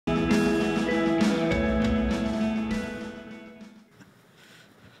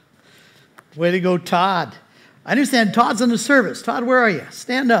Way to go, Todd. I understand Todd's in the service. Todd, where are you?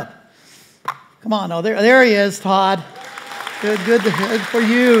 Stand up. Come on. Oh, there he is, Todd. Good for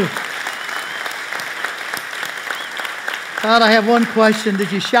you. Todd, I have one question.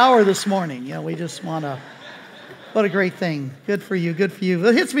 Did you shower this morning? You know, we just want to... What a great thing. Good for you. Good for you.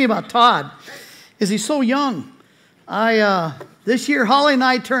 What hits me about Todd is he's so young. This year, Holly and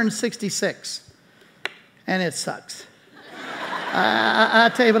I turned 66. And it sucks.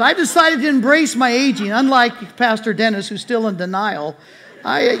 I tell you, but I decided to embrace my aging, unlike Pastor Dennis, who's still in denial.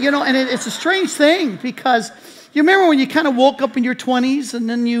 And it's a strange thing because you remember when you kind of woke up in your 20s and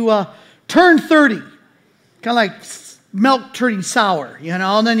then you turned 30, kind of like milk turning sour,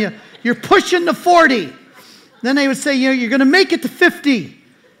 and then you're pushing to 40. Then they would say, you're going to make it to 50.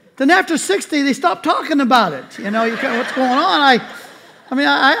 Then after 60, they stop talking about it. What's going on?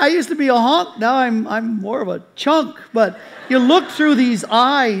 I used to be a hunk. Now I'm more of a chunk. But you look through these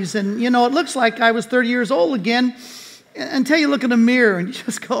eyes, and it looks like I was 30 years old again. Until you look in the mirror and you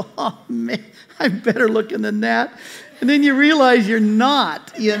just go, oh man, I'm better looking than that. And then you realize you're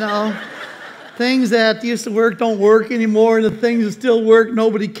not. Things that used to work don't work anymore, and the things that still work,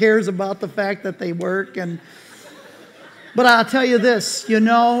 nobody cares about the fact that they work. But I'll tell you this,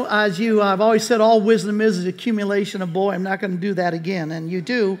 I've always said all wisdom is accumulation of boy. I'm not going to do that again. And you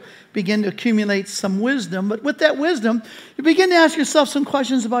do begin to accumulate some wisdom. But with that wisdom, you begin to ask yourself some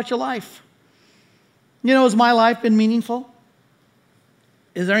questions about your life. Has my life been meaningful?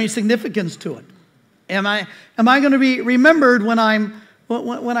 Is there any significance to it? Am I going to be remembered when I'm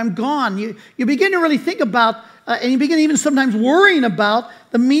gone? You begin to really think about, and you begin even sometimes worrying about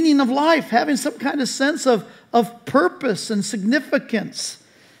the meaning of life, having some kind of sense of purpose and significance.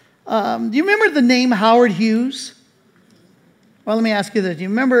 Do you remember the name Howard Hughes? Well, let me ask you this. Do you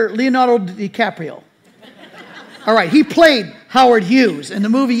remember Leonardo DiCaprio? All right, he played Howard Hughes in the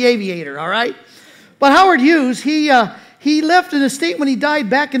movie Aviator, all right? But Howard Hughes, he left an estate when he died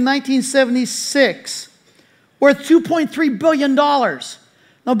back in 1976 worth $2.3 billion.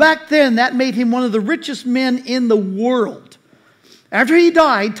 Now, back then, that made him one of the richest men in the world. After he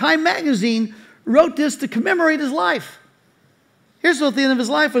died, Time magazine wrote this to commemorate his life. Here's what the end of his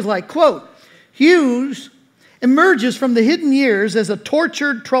life was like. Quote, Hughes emerges from the hidden years as a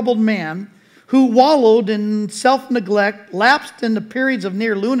tortured, troubled man who wallowed in self-neglect, lapsed into periods of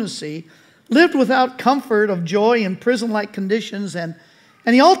near lunacy, lived without comfort of joy in prison-like conditions, and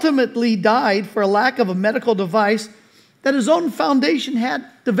he ultimately died for a lack of a medical device that his own foundation had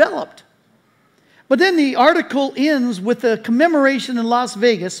developed. But then the article ends with a commemoration in Las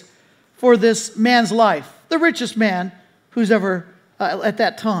Vegas for this man's life, the richest man who's ever at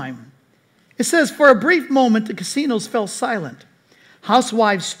that time. It says, for a brief moment, the casinos fell silent.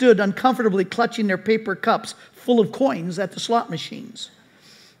 Housewives stood uncomfortably clutching their paper cups full of coins at the slot machines.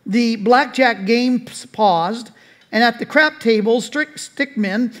 The blackjack game paused, and at the crap tables,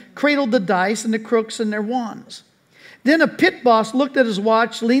 stickmen cradled the dice and the crooks in their wands. Then a pit boss looked at his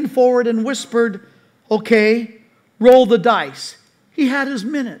watch, leaned forward, and whispered, okay, roll the dice. He had his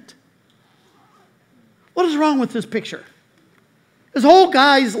minute. What is wrong with this picture? This whole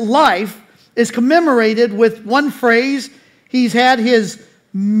guy's life is commemorated with one phrase. He's had his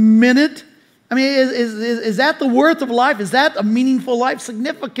minute. I mean, is that the worth of life? Is that a meaningful life?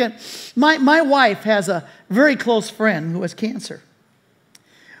 Significant? My wife has a very close friend who has cancer.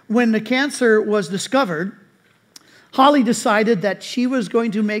 When the cancer was discovered, Holly decided that she was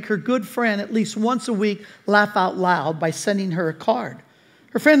going to make her good friend at least once a week laugh out loud by sending her a card.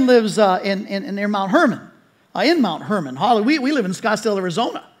 Her friend lives near Mount Hermon, in Mount Hermon. Holly, we live in Scottsdale,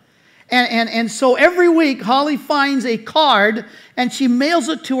 Arizona. And so every week, Holly finds a card and she mails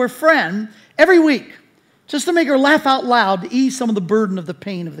it to her friend every week, just to make her laugh out loud, to ease some of the burden of the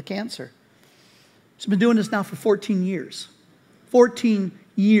pain of the cancer. She's been doing this now for 14 years. 14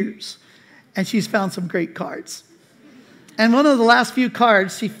 years. And she's found some great cards. And one of the last few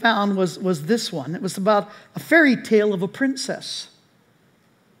cards she found was this one. It was about a fairy tale of a princess.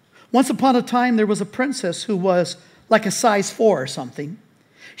 Once upon a time, there was a princess who was like a size 4 or something.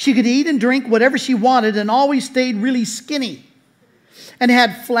 She could eat and drink whatever she wanted and always stayed really skinny, and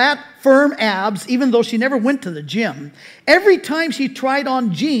had flat, firm abs, even though she never went to the gym. Every time she tried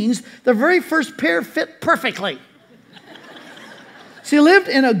on jeans, the very first pair fit perfectly. She lived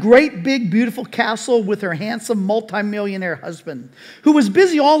in a great, big, beautiful castle with her handsome, multimillionaire husband, who was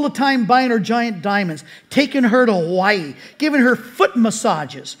busy all the time buying her giant diamonds, taking her to Hawaii, giving her foot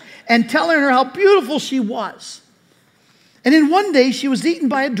massages, and telling her how beautiful she was. And then one day, she was eaten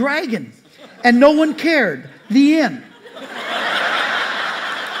by a dragon, and no one cared. The end.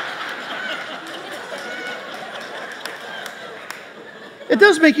 It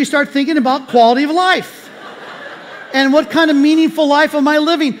does make you start thinking about quality of life. And what kind of meaningful life am I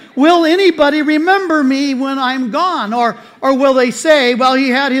living? Will anybody remember me when I'm gone? Or will they say, well, he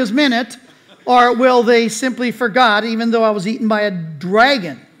had his minute? Or will they simply forgot, even though I was eaten by a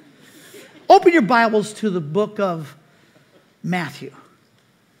dragon? Open your Bibles to the book of Matthew.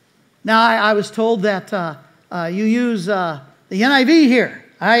 Now, I was told that you use the NIV here.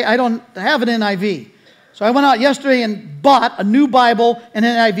 I don't have an NIV. So I went out yesterday and bought a new Bible and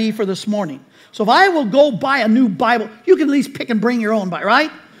NIV for this morning. So if I will go buy a new Bible, you can at least pick and bring your own Bible,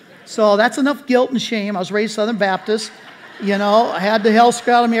 right? So that's enough guilt and shame. I was raised Southern Baptist. You know, I had the hell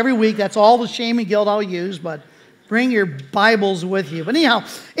scout on me every week. That's all the shame and guilt I'll use, but bring your Bibles with you. But anyhow,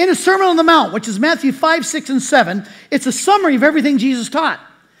 in the Sermon on the Mount, which is Matthew 5, 6, and 7, it's a summary of everything Jesus taught.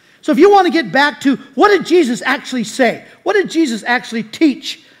 So if you want to get back to what did Jesus actually say? What did Jesus actually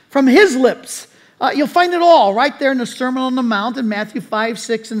teach from his lips? You'll find it all right there in the Sermon on the Mount in Matthew 5,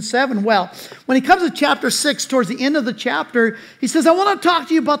 6, and 7. Well, when he comes to chapter 6, towards the end of the chapter, he says, I want to talk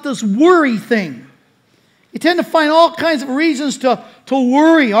to you about this worry thing. You tend to find all kinds of reasons to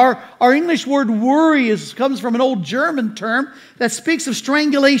worry. Our English word worry comes from an old German term that speaks of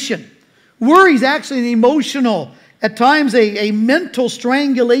strangulation. Worry is actually an emotional, at times a mental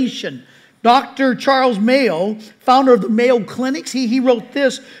strangulation. Dr. Charles Mayo, founder of the Mayo Clinics, he wrote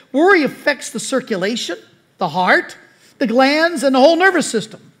this: worry affects the circulation, the heart, the glands, and the whole nervous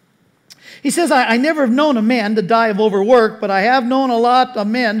system. He says, I never have known a man to die of overwork, but I have known a lot of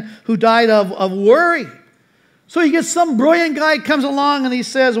men who died of worry. So you get some brilliant guy comes along and he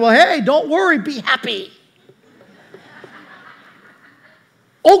says, well, hey, don't worry, be happy.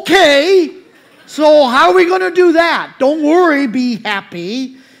 Okay, so how are we going to do that? Don't worry, be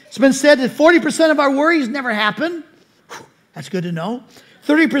happy. It's been said that 40% of our worries never happen. That's good to know.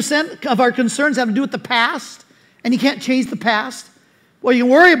 30% of our concerns have to do with the past, and you can't change the past. Well, you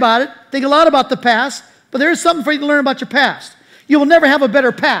can worry about it, think a lot about the past, but there is something for you to learn about your past. You will never have a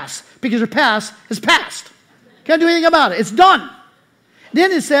better past because your past is past. Can't do anything about it. It's done.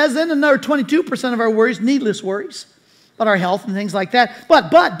 Then it says, then another 22% of our worries, needless worries, about our health and things like that. But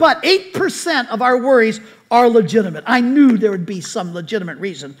 8% of our worries are legitimate. I knew there would be some legitimate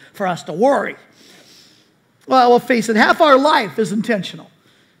reason for us to worry. Well, we'll face it, half our life is intentional.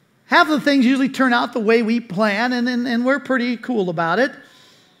 Half of the things usually turn out the way we plan, and we're pretty cool about it.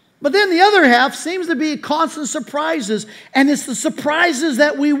 But then the other half seems to be constant surprises, and it's the surprises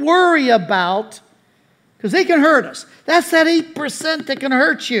that we worry about because they can hurt us. That's that 8% that can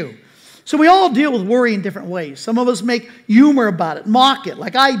hurt you. So we all deal with worry in different ways. Some of us make humor about it, mock it,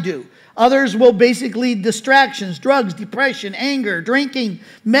 like I do. Others will basically distractions, drugs, depression, anger, drinking,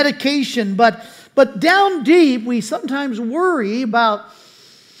 medication. But down deep, we sometimes worry about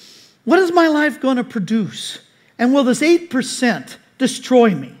what is my life going to produce? And will this 8%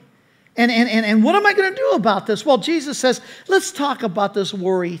 destroy me? And what am I going to do about this? Well, Jesus says, let's talk about this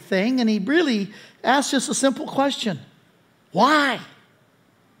worry thing. And he really asks just a simple question. Why?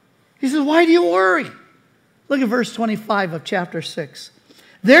 He says, why do you worry? Look at verse 25 of chapter 6.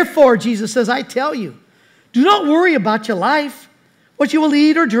 Therefore, Jesus says, I tell you, do not worry about your life, what you will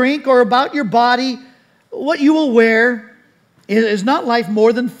eat or drink, or about your body, what you will wear. Is not life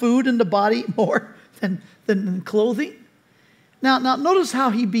more than food, and the body more than clothing? Now, notice how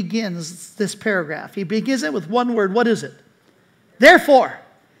he begins this paragraph. He begins it with one word. What is it? Therefore.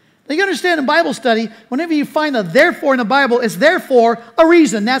 Now, you understand in Bible study, whenever you find a therefore in the Bible, it's there for a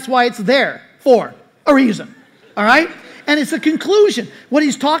reason. That's why it's there for a reason. All right? And it's a conclusion. What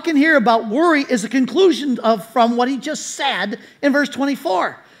he's talking here about worry is a conclusion from what he just said in verse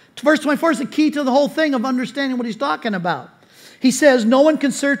 24. Verse 24 is the key to the whole thing of understanding what he's talking about. He says, no one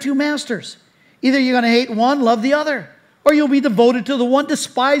can serve two masters. Either you're going to hate one, love the other, or you'll be devoted to the one,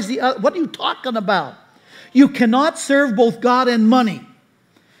 despise the other. What are you talking about? You cannot serve both God and money.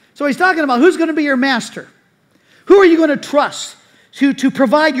 So he's talking about who's going to be your master. Who are you going to trust to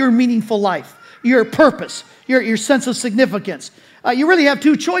provide your meaningful life, your purpose, your sense of significance? You really have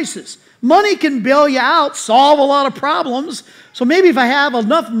two choices. Money can bail you out, solve a lot of problems. So maybe if I have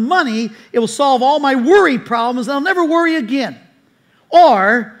enough money, it will solve all my worry problems and I'll never worry again.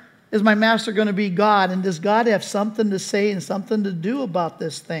 Or is my master going to be God? And does God have something to say and something to do about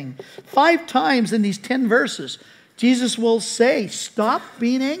this thing? 5 times in these 10 verses, Jesus will say, stop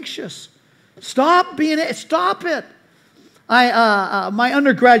being anxious. Stop it. My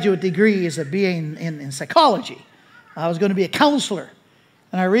undergraduate degree is a BA in psychology. I was going to be a counselor.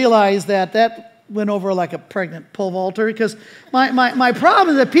 And I realized that went over like a pregnant pole vaulter because my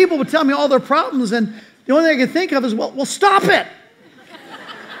problem is that people would tell me all their problems and the only thing I could think of is, well, stop it.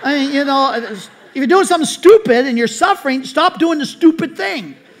 I mean, If you're doing something stupid and you're suffering, stop doing the stupid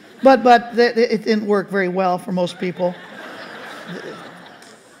thing. But it didn't work very well for most people.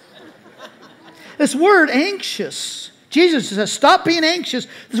 This word anxious, Jesus says, stop being anxious.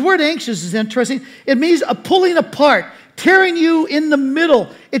 This word anxious is interesting. It means a pulling apart, tearing you in the middle.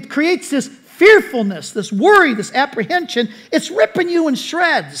 It creates this fearfulness, this worry, this apprehension. It's ripping you in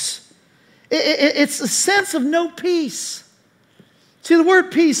shreds. It's a sense of no peace. See, the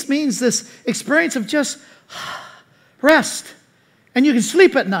word peace means this experience of just rest. And you can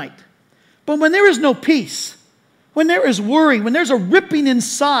sleep at night. But when there is no peace, when there is worry, when there's a ripping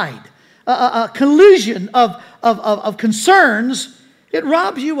inside, a collision of concerns, it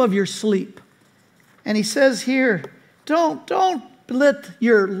robs you of your sleep. And he says here, don't let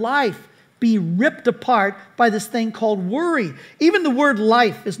your life be ripped apart by this thing called worry. Even the word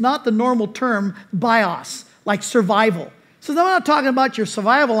life is not the normal term bios, like survival. So I'm not talking about your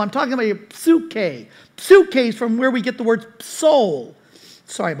survival, I'm talking about your psyche. Psyche is from where we get the word soul.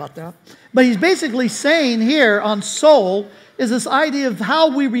 Sorry about that. But he's basically saying here on soul is this idea of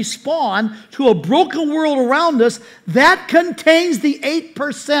how we respond to a broken world around us that contains the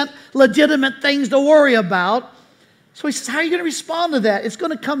 8% legitimate things to worry about. So he says, how are you going to respond to that? It's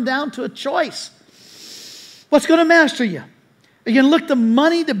going to come down to a choice. What's going to master you? Are you going to look to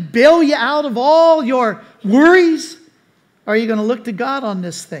money to bail you out of all your worries? Or are you going to look to God on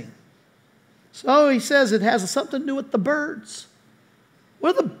this thing? So he says it has something to do with the birds.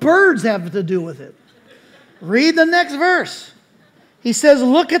 What do the birds have to do with it? Read the next verse. He says,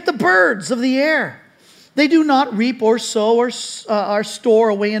 look at the birds of the air. They do not reap or sow or store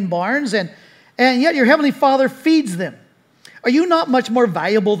away in barns, and yet your heavenly Father feeds them. Are you not much more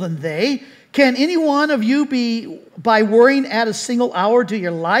valuable than they? Can any one of you be, by worrying, add a single hour to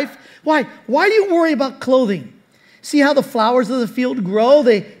your life? Why do you worry about clothing? See how the flowers of the field grow?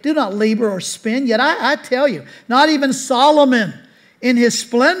 They do not labor or spin. Yet I tell you, not even Solomon in his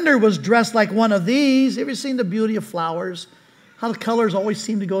splendor was dressed like one of these. Have you seen the beauty of flowers? How the colors always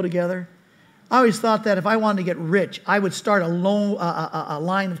seem to go together? I always thought that if I wanted to get rich, I would start a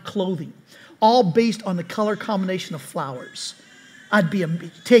line of clothing, all based on the color combination of flowers.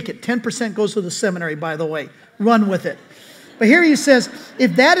 Take it. 10% goes to the seminary, by the way. Run with it. But here he says,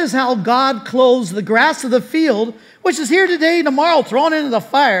 if that is how God clothes the grass of the field, which is here today, tomorrow, thrown into the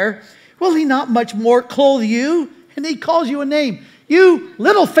fire, will he not much more clothe you? And he calls you a name. You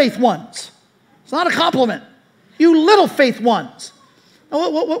little faith ones. It's not a compliment. You little faith ones. Now,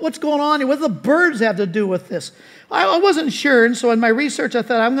 what's going on here? What do the birds have to do with this? I wasn't sure, and so in my research I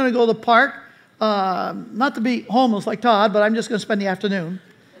thought I'm going to go to the park, not to be homeless like Todd, but I'm just going to spend the afternoon.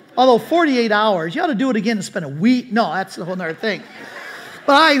 Although 48 hours, you ought to do it again and spend a week. No, that's a whole other thing.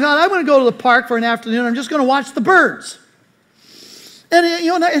 But I thought I'm going to go to the park for an afternoon. I'm just going to watch the birds. And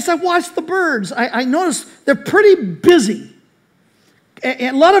as I watch the birds, I notice they're pretty busy.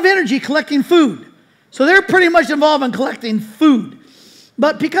 And a lot of energy collecting food. So they're pretty much involved in collecting food.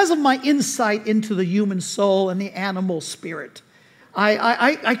 But because of my insight into the human soul and the animal spirit,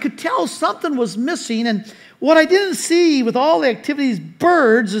 I could tell something was missing. And what I didn't see with all the activities,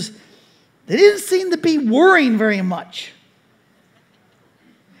 birds, is they didn't seem to be worrying very much.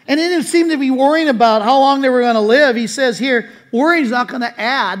 And they didn't seem to be worrying about how long they were going to live. He says here, worrying is not going to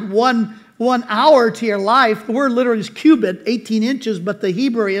add one hour to your life. The word literally is cubit, 18 inches, but the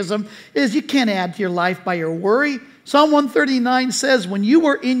Hebraism is you can't add to your life by your worry. Psalm 139 says, when you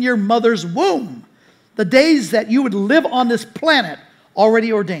were in your mother's womb, the days that you would live on this planet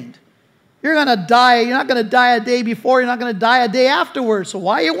already ordained. You're going to die. You're not going to die a day before. You're not going to die a day afterwards. So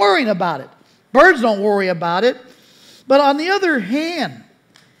why are you worrying about it? Birds don't worry about it. But on the other hand,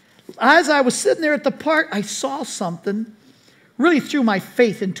 as I was sitting there at the park, I saw something really threw my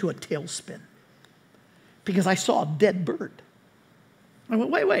faith into a tailspin because I saw a dead bird. I went,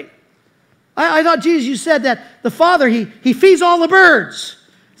 wait. I thought, Jesus, you said that the Father, he feeds all the birds.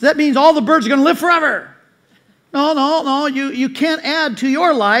 So that means all the birds are going to live forever. No. You can't add to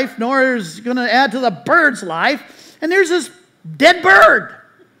your life, nor is it going to add to the bird's life. And there's this dead bird.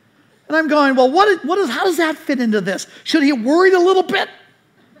 And I'm going, well, how does that fit into this? Should he have worried a little bit?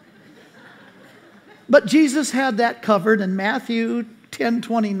 But Jesus had that covered in Matthew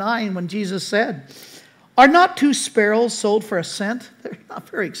 10:29 when Jesus said, are not 2 sparrows sold for a cent? They're not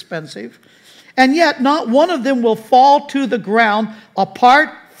very expensive. And yet not one of them will fall to the ground apart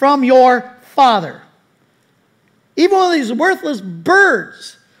from your Father. Even when these worthless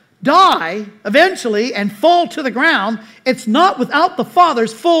birds die eventually and fall to the ground, it's not without the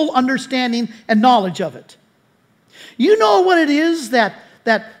Father's full understanding and knowledge of it. You know what it is that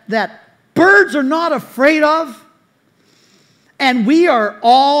birds are not afraid of? And we are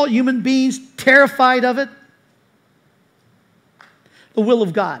all human beings terrified of it? The will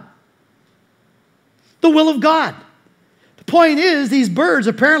of God. The will of God. The point is, these birds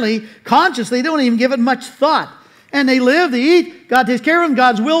apparently consciously don't even give it much thought. And they live, they eat, God takes care of them,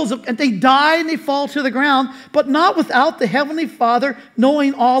 God's will is, and they die and they fall to the ground, but not without the Heavenly Father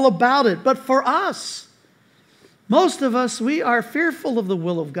knowing all about it. But for us, most of us, we are fearful of the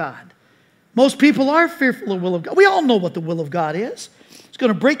will of God. Most people are fearful of the will of God. We all know what the will of God is. It's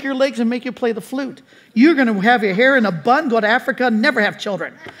going to break your legs and make you play the flute. You're going to have your hair in a bun, go to Africa, and never have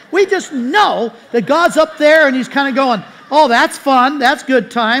children. We just know that God's up there and He's kind of going, oh, that's fun, that's good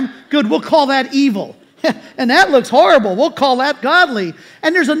time. Good, we'll call that evil. And that looks horrible. We'll call that godly.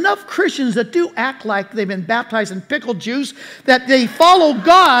 And there's enough Christians that do act like they've been baptized in pickle juice, that they follow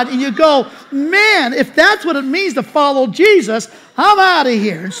God, and you go, man, if that's what it means to follow Jesus, I'm out of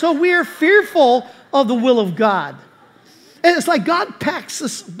here. And so we are fearful of the will of God. And it's like God packs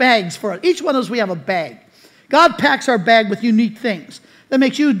us bags for us. Each one of us, we have a bag. God packs our bag with unique things that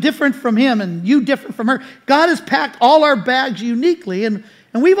makes you different from Him and you different from her. God has packed all our bags uniquely, and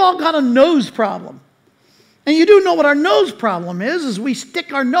we've all got a nose problem. And you do know what our nose problem is we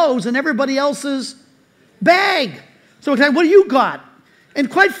stick our nose in everybody else's bag. So it's like, what do you got?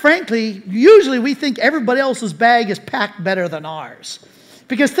 And quite frankly, usually we think everybody else's bag is packed better than ours.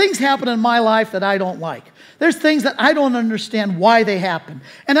 Because things happen in my life that I don't like. There's things that I don't understand why they happen.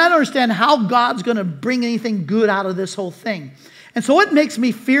 And I don't understand how God's going to bring anything good out of this whole thing. And so it makes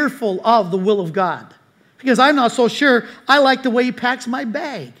me fearful of the will of God. Because I'm not so sure I like the way He packs my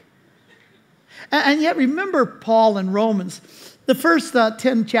bag. And yet remember Paul in Romans, the first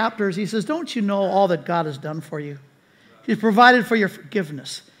 10 chapters, he says, don't you know all that God has done for you? He's provided for your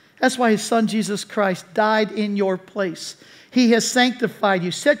forgiveness. That's why His Son, Jesus Christ, died in your place. He has sanctified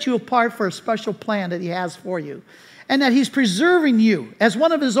you, set you apart for a special plan that He has for you. And that He's preserving you as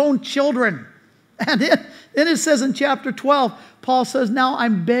one of His own children. And then it says in chapter 12, Paul says, now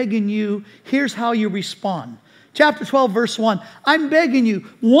I'm begging you, here's how you respond. Chapter 12, verse 1, I'm begging you,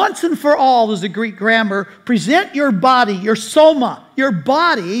 once and for all, is the Greek grammar, present your body, your soma, your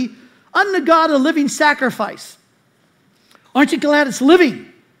body, unto God a living sacrifice. Aren't you glad it's living?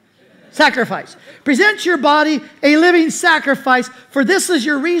 Sacrifice. Present your body a living sacrifice, for this is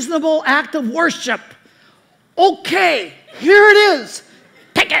your reasonable act of worship. Okay, here it is.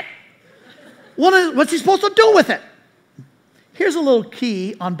 Take it. What's he supposed to do with it? Here's a little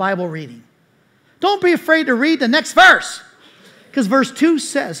key on Bible reading. Don't be afraid to read the next verse. Because verse 2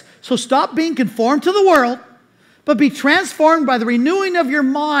 says, so stop being conformed to the world, but be transformed by the renewing of your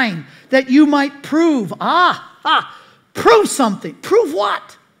mind, that you might prove. Prove something. Prove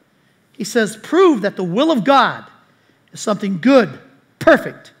what? He says, prove that the will of God is something good,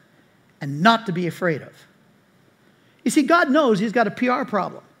 perfect, and not to be afraid of. You see, God knows He's got a PR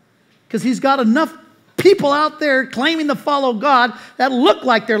problem. Because He's got enough people out there claiming to follow God that look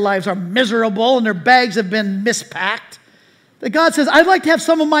like their lives are miserable and their bags have been mispacked. That God says, I'd like to have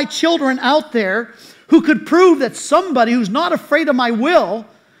some of my children out there who could prove that somebody who's not afraid of my will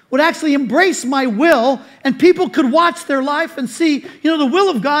would actually embrace my will, and people could watch their life and see, the will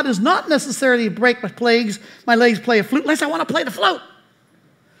of God is not necessarily to break my legs play a flute, unless I want to play the flute.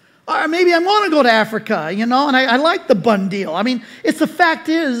 Or maybe I want to go to Africa, and I like the bun deal. I mean, the fact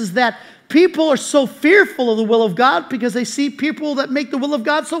is that people are so fearful of the will of God because they see people that make the will of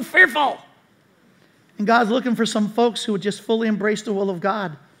God so fearful. And God's looking for some folks who would just fully embrace the will of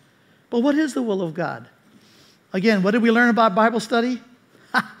God. But what is the will of God? Again, what did we learn about Bible study?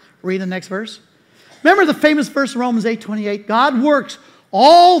 Read the next verse. Remember the famous verse in Romans 8:28? God works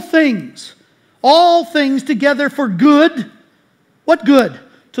all things together for good. What good?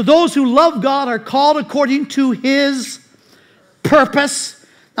 To those who love God, are called according to His purpose.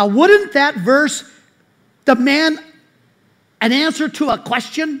 Now, wouldn't that verse demand an answer to a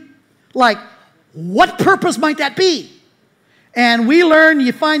question? Like, what purpose might that be? And we learn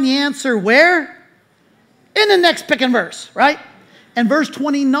you find the answer where? In the next picking verse, right? And verse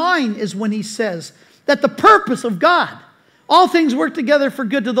 29 is when he says that the purpose of God, all things work together for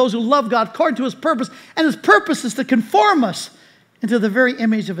good to those who love God according to His purpose. And His purpose is to conform us into the very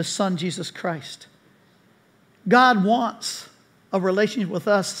image of His Son, Jesus Christ. God wants a relationship with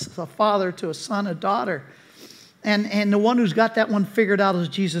us, a father to a son, a daughter. And the one who's got that one figured out is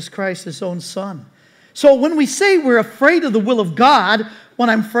Jesus Christ, His own Son. So when we say we're afraid of the will of God, what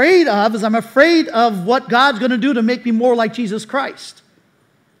I'm afraid of is I'm afraid of what God's going to do to make me more like Jesus Christ.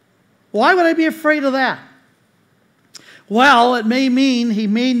 Why would I be afraid of that? Well, it may mean He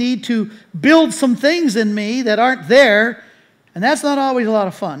may need to build some things in me that aren't there, and that's not always a lot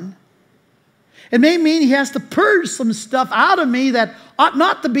of fun. It may mean he has to purge some stuff out of me that ought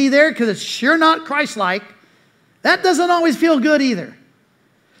not to be there because it's sure not Christ-like. That doesn't always feel good either.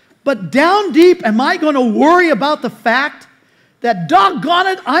 But down deep, am I going to worry about the fact that, doggone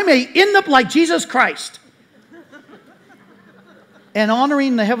it, I may end up like Jesus Christ and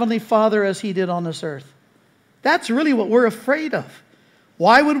honoring the Heavenly Father as he did on this earth? That's really what we're afraid of.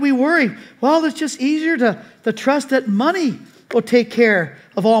 Why would we worry? Well, it's just easier to trust that money will take care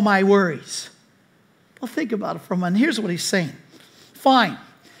of all my worries. Well, think about it for a moment. Here's what he's saying. Fine.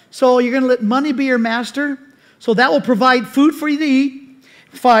 So you're going to let money be your master. So that will provide food for you to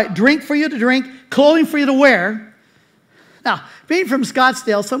eat, drink for you to drink, clothing for you to wear. Now, being from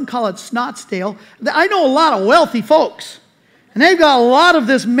Scottsdale, some call it Snotsdale. I know a lot of wealthy folks. And they've got a lot of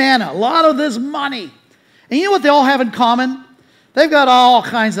this manna, a lot of this money. And you know what they all have in common? They've got all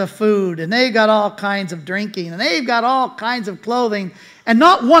kinds of food, and they've got all kinds of drinking, and they've got all kinds of clothing, and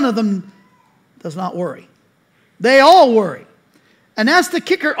not one of them does not worry. They all worry. And that's the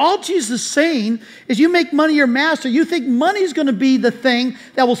kicker. All Jesus is saying is you make money your master. You think money's going to be the thing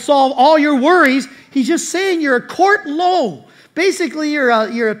that will solve all your worries. He's just saying you're a quart low. Basically, you're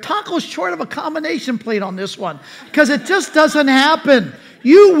a taco short of a combination plate on this one because it just doesn't happen.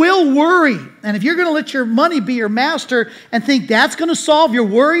 You will worry. And if you're going to let your money be your master and think that's going to solve your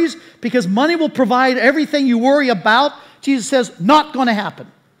worries because money will provide everything you worry about, Jesus says, not going to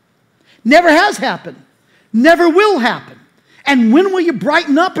happen. Never has happened. Never will happen. And when will you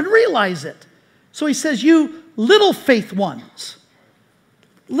brighten up and realize it? So he says, you little faith ones,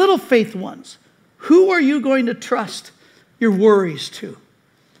 who are you going to trust your worries to?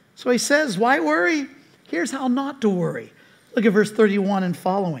 So he says, why worry? Here's how not to worry. Look at verse 31 and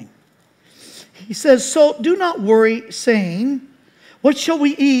following. He says, so do not worry, saying, what shall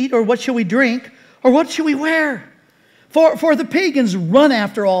we eat, or what shall we drink, or what shall we wear? For the pagans run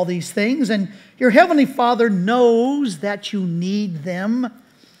after all these things, and your heavenly Father knows that you need them.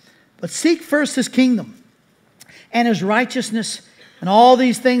 But seek first his kingdom and his righteousness, and all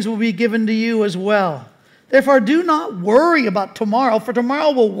these things will be given to you as well. Therefore, do not worry about tomorrow, for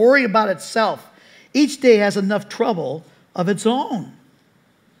tomorrow will worry about itself. Each day has enough trouble of its own.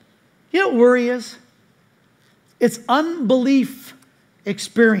 You know what worry is? It's unbelief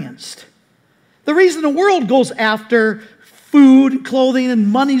experienced. The reason the world goes after food, clothing, and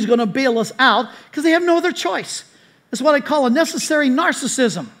money's going to bail us out because they have no other choice. It's what I call a necessary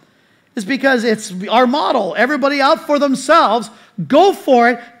narcissism. It's because it's our model. Everybody out for themselves. Go for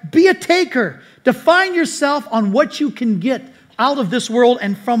it. Be a taker. Define yourself on what you can get out of this world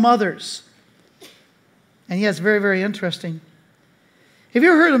and from others. And yes, very, very interesting. Have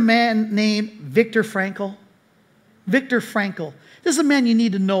you ever heard of a man named Viktor Frankl? Viktor Frankl. This is a man you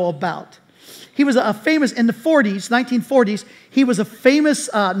need to know about. He was a famous, in the 1940s, he was a famous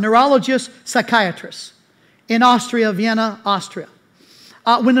neurologist, psychiatrist in Austria, Vienna, Austria.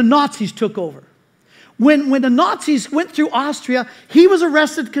 When the Nazis took over. When the Nazis went through Austria, he was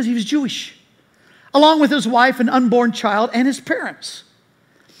arrested because he was Jewish, along with his wife, an unborn child, and his parents.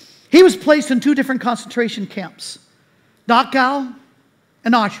 He was placed in 2 different concentration camps, Dachau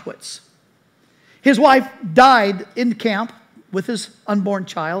and Auschwitz. His wife died in camp with his unborn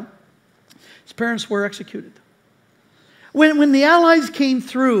child. His parents were executed. When the Allies came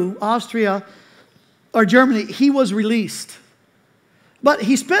through Austria or Germany, he was released. But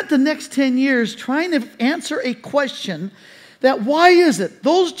he spent the next 10 years trying to answer a question that why is it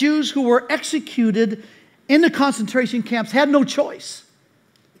those Jews who were executed in the concentration camps had no choice?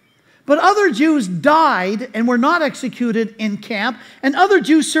 But other Jews died and were not executed in camp, and other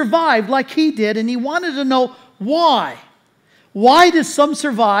Jews survived like he did, and he wanted to know why. Why did some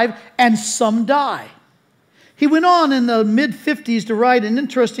survive and some die? He went on in the mid-50s to write an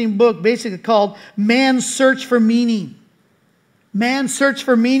interesting book basically called Man's Search for Meaning. Man's Search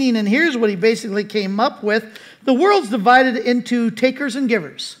for Meaning, and here's what he basically came up with. The world's divided into takers and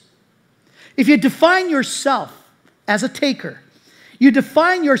givers. If you define yourself as a taker, you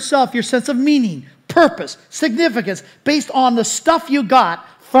define yourself, your sense of meaning, purpose, significance, based on the stuff you got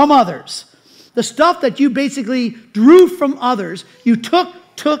from others. The stuff that you basically drew from others, you took.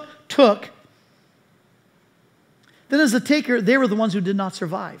 Then as a taker, they were the ones who did not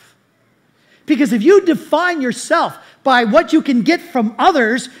survive. Because if you define yourself by what you can get from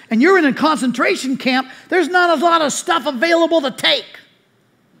others, and you're in a concentration camp, there's not a lot of stuff available to take.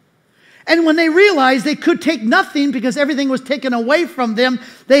 And when they realized they could take nothing because everything was taken away from them,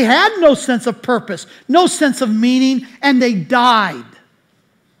 they had no sense of purpose, no sense of meaning, and they died.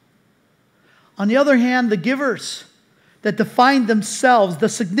 On the other hand, the givers that defined themselves, the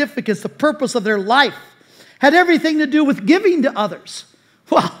significance, the purpose of their life, had everything to do with giving to others.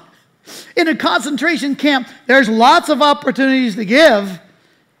 Well, In a concentration camp, there's lots of opportunities to give,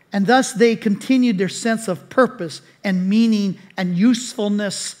 and thus they continued their sense of purpose and meaning and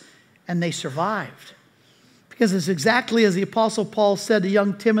usefulness, and they survived. Because it's exactly as the Apostle Paul said to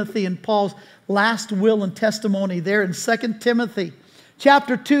young Timothy in Paul's last will and testimony there in 2 Timothy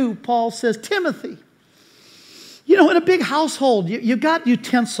chapter 2, Paul says, Timothy, you know, in a big household, you got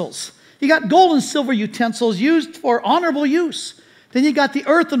utensils. You got gold and silver utensils used for honorable use. Then you got the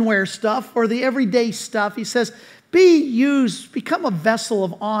earthenware stuff or the everyday stuff. He says, become a vessel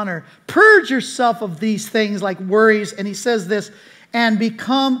of honor. Purge yourself of these things like worries. And he says this, and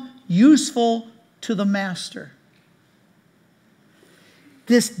become useful to the master.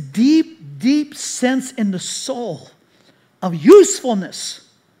 This deep, deep sense in the soul of usefulness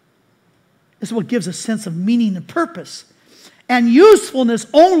is what gives a sense of meaning and purpose. And usefulness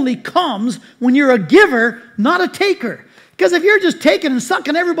only comes when you're a giver, not a taker. Because if you're just taking and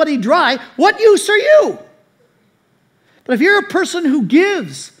sucking everybody dry, what use are you? But if you're a person who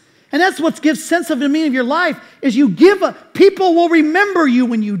gives, and that's what gives sense of the meaning of your life, is you give, people will remember you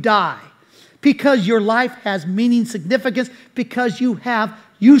when you die. Because your life has meaning, significance, because you have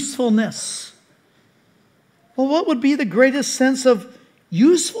usefulness. Well, what would be the greatest sense of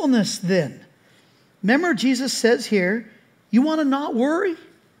usefulness then? Remember, Jesus says here, you want to not worry?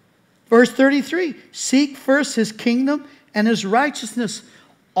 Verse 33, seek first his kingdom and his righteousness.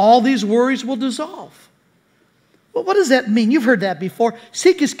 All these worries will dissolve. Well, what does that mean? You've heard that before.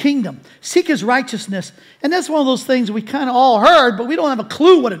 Seek his kingdom. Seek his righteousness. And that's one of those things we kind of all heard, but we don't have a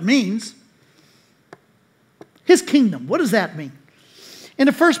clue what it means. His kingdom. What does that mean? In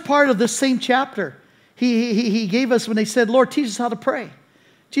the first part of this same chapter, he gave us when they said, Lord, teach us how to pray.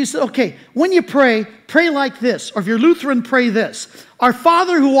 Jesus said, okay, when you pray, pray like this. Or if you're Lutheran, pray this. Our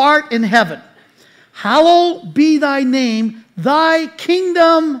Father who art in heaven, hallowed be thy name. Thy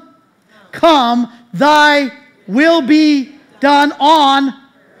kingdom come. Thy will be done on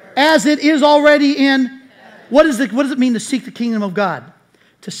as it is already in. What does it mean to seek the kingdom of God?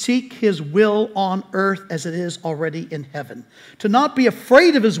 To seek his will on earth as it is already in heaven. To not be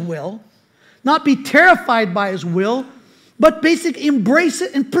afraid of his will, not be terrified by his will, but basically embrace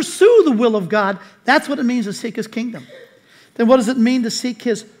it and pursue the will of God. That's what it means to seek his kingdom. Then what does it mean to seek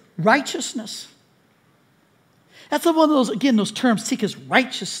his righteousness? That's one of those, again, those terms, seek his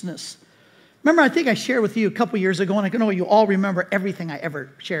righteousness. Remember, I think I shared with you a couple years ago, and I know you all remember everything I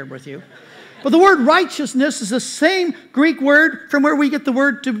ever shared with you. But the word righteousness is the same Greek word from where we get the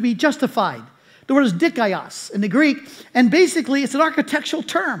word to be justified. The word is dikaios in the Greek, and basically it's an architectural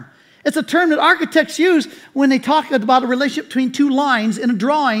term. It's a term that architects use when they talk about a relationship between two lines in a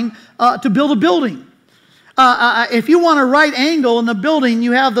drawing to build a building. If you want a right angle in the building,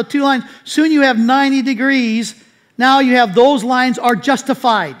 you have the two lines. Soon you have 90 degrees. Now you have those lines are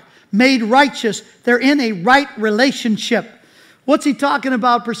justified, made righteous. They're in a right relationship. What's he talking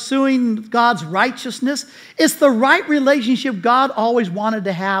about pursuing God's righteousness? It's the right relationship God always wanted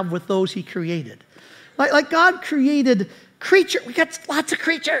to have with those he created. Like God created creatures. We got lots of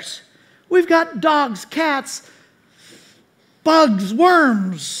creatures. We've got dogs, cats, bugs,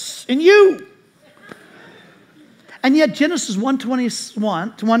 worms, and you. And yet Genesis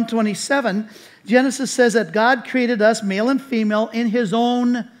 1:21 to 1:27, Genesis says that God created us, male and female, in his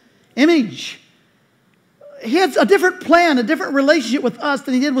own image. He has a different plan, a different relationship with us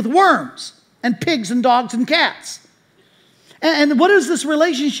than he did with worms and pigs and dogs and cats. And what is this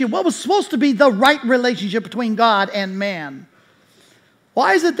relationship? What was supposed to be the right relationship between God and man?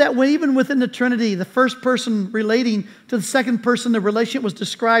 Why is it that even within the Trinity, the first person relating to the second person, the relationship was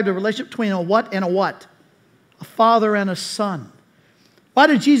described, a relationship between a what and a what? A father and a son. Why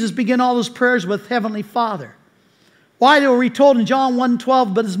did Jesus begin all those prayers with Heavenly Father? Why were we told in John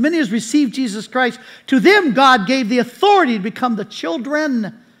 1:12, but as many as received Jesus Christ, to them God gave the authority to become the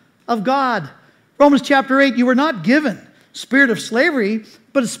children of God. Romans chapter 8, you were not given spirit of slavery,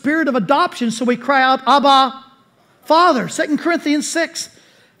 but a spirit of adoption, so we cry out, Abba, Father. 2 Corinthians 6,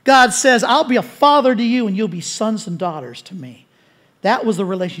 God says, I'll be a father to you and you'll be sons and daughters to me. That was the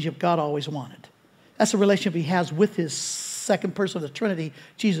relationship God always wanted. That's the relationship he has with his second person of the Trinity,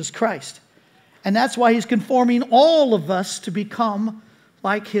 Jesus Christ. And that's why he's conforming all of us to become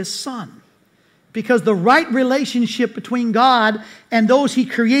like his son. Because the right relationship between God and those he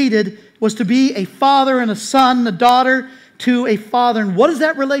created was to be a father and a son, a daughter to a father. And what is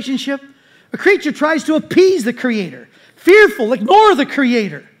that relationship? A creature tries to appease the creator, fearful, ignore the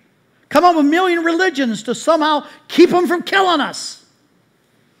creator, come up with a million religions to somehow keep him from killing us.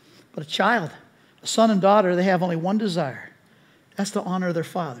 But a child, a son and daughter, they have only one desire. That's to honor their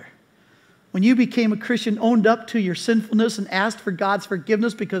father. when you became a Christian, owned up to your sinfulness and asked for God's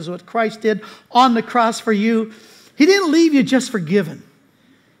forgiveness because of what Christ did on the cross for you, He didn't leave you just forgiven.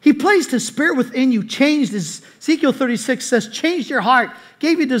 He placed His Spirit within you, changed, as Ezekiel 36 says, changed your heart,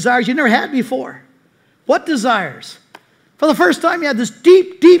 gave you desires you never had before. What desires? For the first time, you had this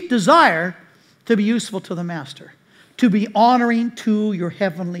deep, deep desire to be useful to the Master, to be honoring to your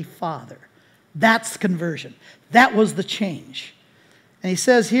Heavenly Father. That's conversion. That was the change. And He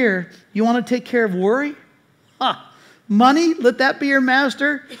says here, you want to take care of worry? Money, let that be your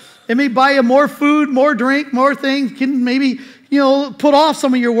master. It may buy you more food, more drink, more things. Can maybe, put off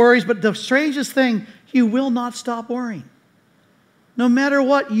some of your worries. But the strangest thing, you will not stop worrying. No matter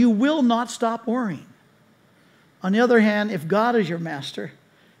what, you will not stop worrying. On the other hand, if God is your master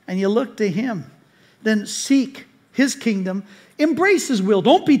and you look to Him, then seek His kingdom. Embrace His will.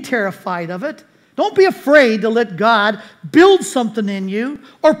 Don't be terrified of it. Don't be afraid to let God build something in you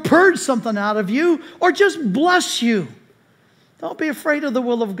or purge something out of you or just bless you. Don't be afraid of the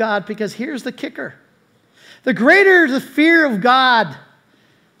will of God, because here's the kicker. The greater the fear of God,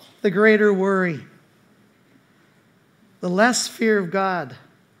 the greater worry. The less fear of God,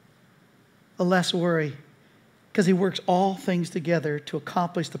 the less worry, because He works all things together to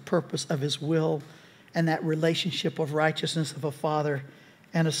accomplish the purpose of His will and that relationship of righteousness of a father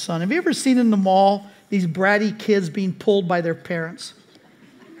and a son. Have you ever seen in the mall these bratty kids being pulled by their parents?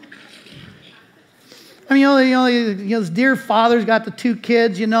 I mean, this dear father's got the two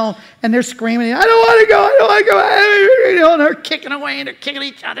kids, and they're screaming, I don't want to go, I don't want to go, and they're kicking away, and they're kicking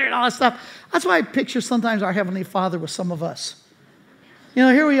each other and all that stuff. That's why I picture sometimes our Heavenly Father with some of us.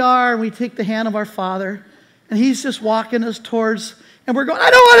 Here we are, and we take the hand of our Father, and He's just walking us towards, and we're going, I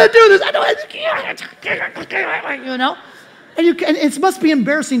don't want to do this, I don't want to, and it must be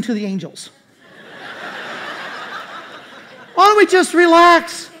embarrassing to the angels. Why don't we just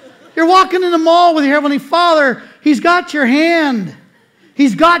relax? You're walking in the mall with your Heavenly Father. He's got your hand.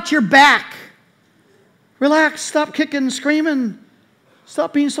 He's got your back. Relax. Stop kicking and screaming.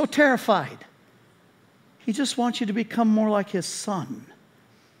 Stop being so terrified. He just wants you to become more like His Son,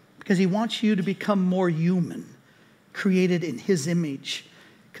 because He wants you to become more human, created in His image,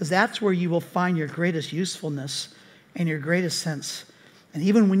 because that's where you will find your greatest usefulness and your greatest sense. And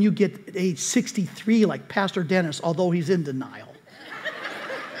even when you get at age 63, like Pastor Dennis, although he's in denial.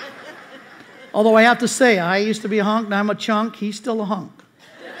 Although I have to say, I used to be a hunk, now I'm a chunk. He's still a hunk.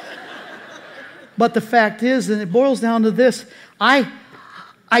 But the fact is, and it boils down to this, I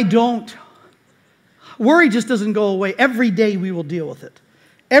don't. Worry just doesn't go away. Every day we will deal with it.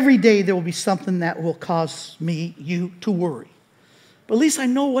 Every day there will be something that will cause me, you, to worry. But at least I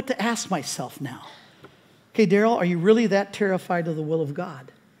know what to ask myself now. Okay, Daryl, are you really that terrified of the will of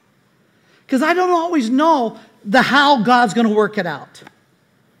God? Because I don't always know the how God's going to work it out.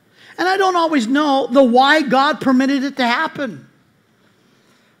 And I don't always know the why God permitted it to happen.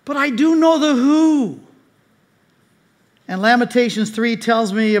 But I do know the who. And Lamentations 3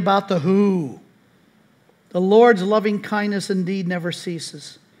 tells me about the who. The Lord's loving kindness indeed never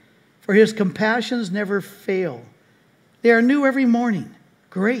ceases, for His compassions never fail. They are new every morning.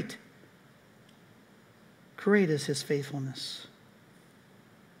 Great. Great is His faithfulness.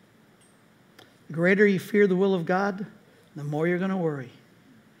 The greater you fear the will of God, the more you're going to worry.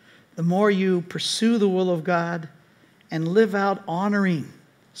 The more you pursue the will of God and live out honoring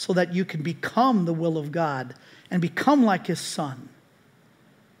so that you can become the will of God and become like His Son,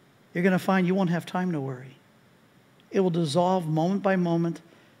 you're going to find you won't have time to worry. It will dissolve moment by moment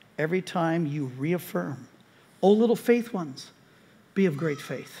every time you reaffirm. Oh, little faith ones, be of great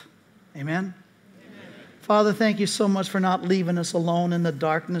faith. Amen? Father, thank you so much for not leaving us alone in the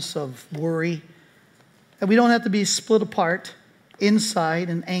darkness of worry. And we don't have to be split apart inside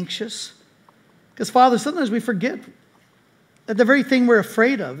and anxious. Because, Father, sometimes we forget that the very thing we're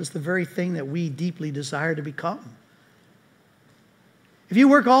afraid of is the very thing that we deeply desire to become. If you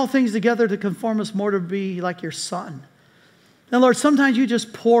work all things together to conform us more to be like your Son, then, Lord, sometimes you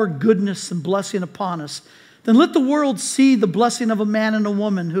just pour goodness and blessing upon us. Then let the world see the blessing of a man and a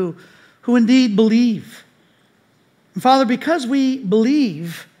woman who indeed believe. And Father, because we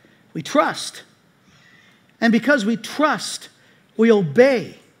believe, we trust. And because we trust, we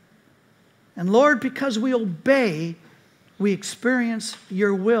obey. And Lord, because we obey, we experience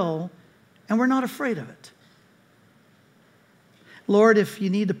your will, and we're not afraid of it. Lord, if you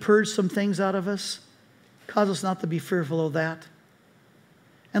need to purge some things out of us, cause us not to be fearful of that.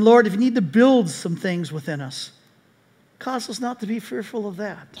 And Lord, if you need to build some things within us, cause us not to be fearful of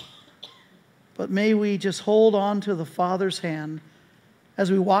that. But may we just hold on to the Father's hand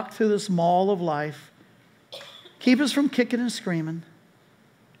as we walk through this mall of life. Keep us from kicking and screaming.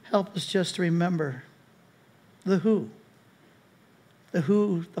 help us just to remember the who. The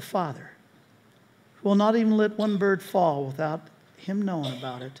who, the Father, who will not even let one bird fall without him knowing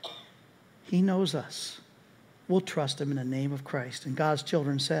about it. He knows us. We'll trust him in the name of Christ. And God's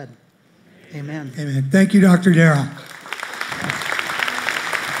children said, amen. Amen. Thank you, Dr. Darrell.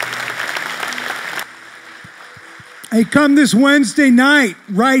 Hey, come this Wednesday night,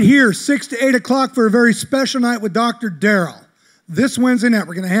 right here, 6 to 8 o'clock for a very special night with Dr. Darrell. This Wednesday night,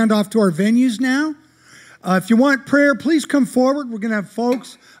 we're going to hand off to our venues now. If you want prayer, please come forward. We're going to have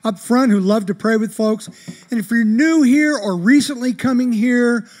folks up front who love to pray with folks. And if you're new here or recently coming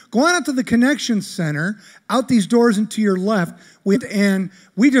here, go on out to the Connection Center, out these doors and to your left. And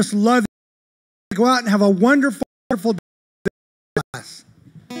we just love to go out and have a wonderful, wonderful day.